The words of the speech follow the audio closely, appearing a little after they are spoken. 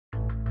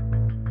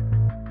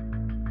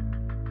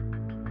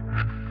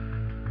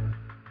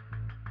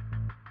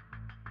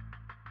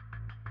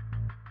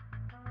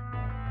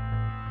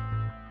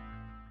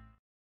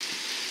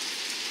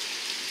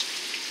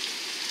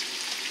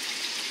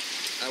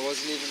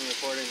wasn't even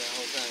recording that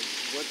whole time.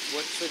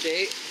 What's the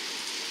date?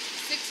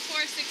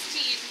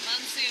 6/4/16,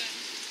 monsoon.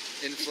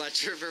 In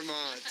Fletcher,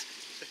 Vermont.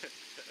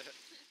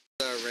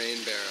 Our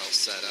rain barrel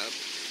set up.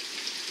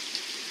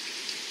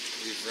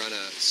 We've run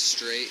a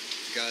straight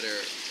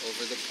gutter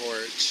over the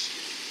porch,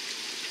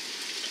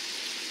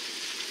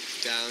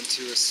 down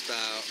to a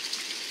spout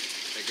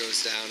that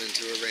goes down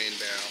into a rain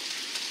barrel.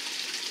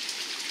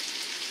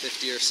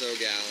 50 or so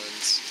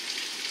gallons.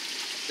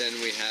 Then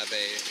we have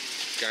a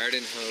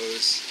garden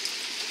hose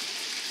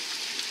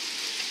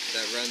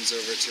that runs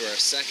over to our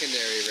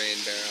secondary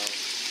rain barrel,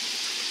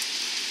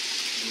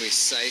 and we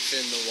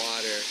siphon the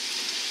water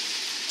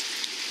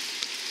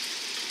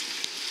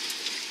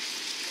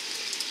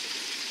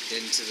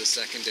into the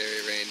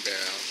secondary rain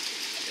barrel,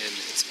 and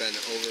it's been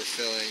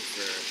overfilling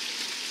for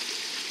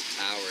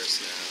hours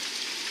now.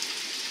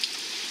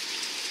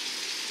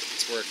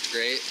 It's worked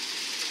great.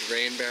 The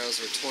rain barrels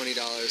were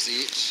 $20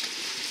 each.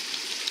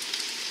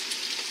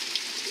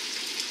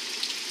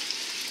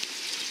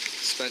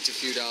 Spent a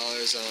few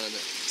dollars on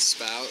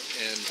spout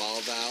and ball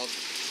valve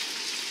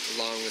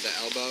along with the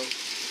elbow.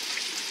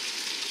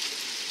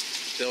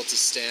 Built a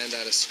stand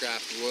out of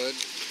scrapped wood.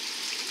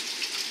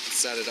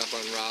 Set it up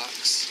on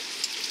rocks.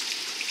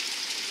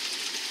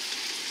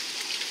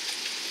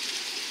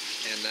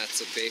 And that's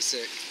a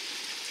basic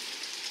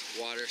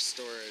water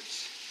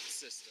storage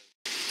system.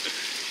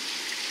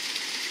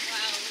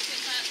 Wow, look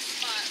at that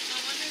spot. No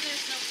wonder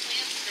there's no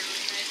plants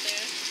growing right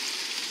there.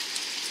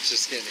 It's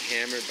just getting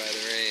hammered by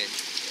the rain.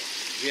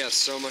 We have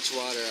so much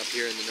water up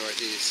here in the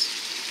Northeast.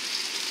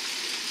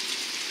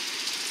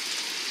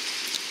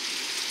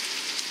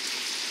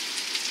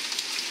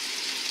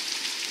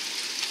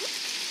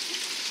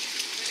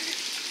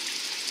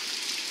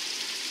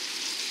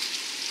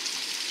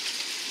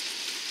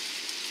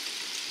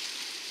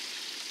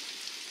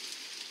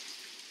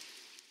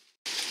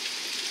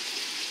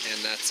 And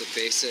that's a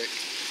basic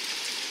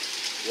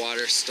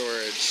water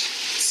storage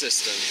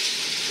system.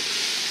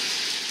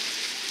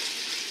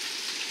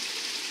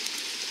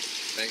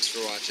 Thanks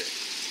for watching.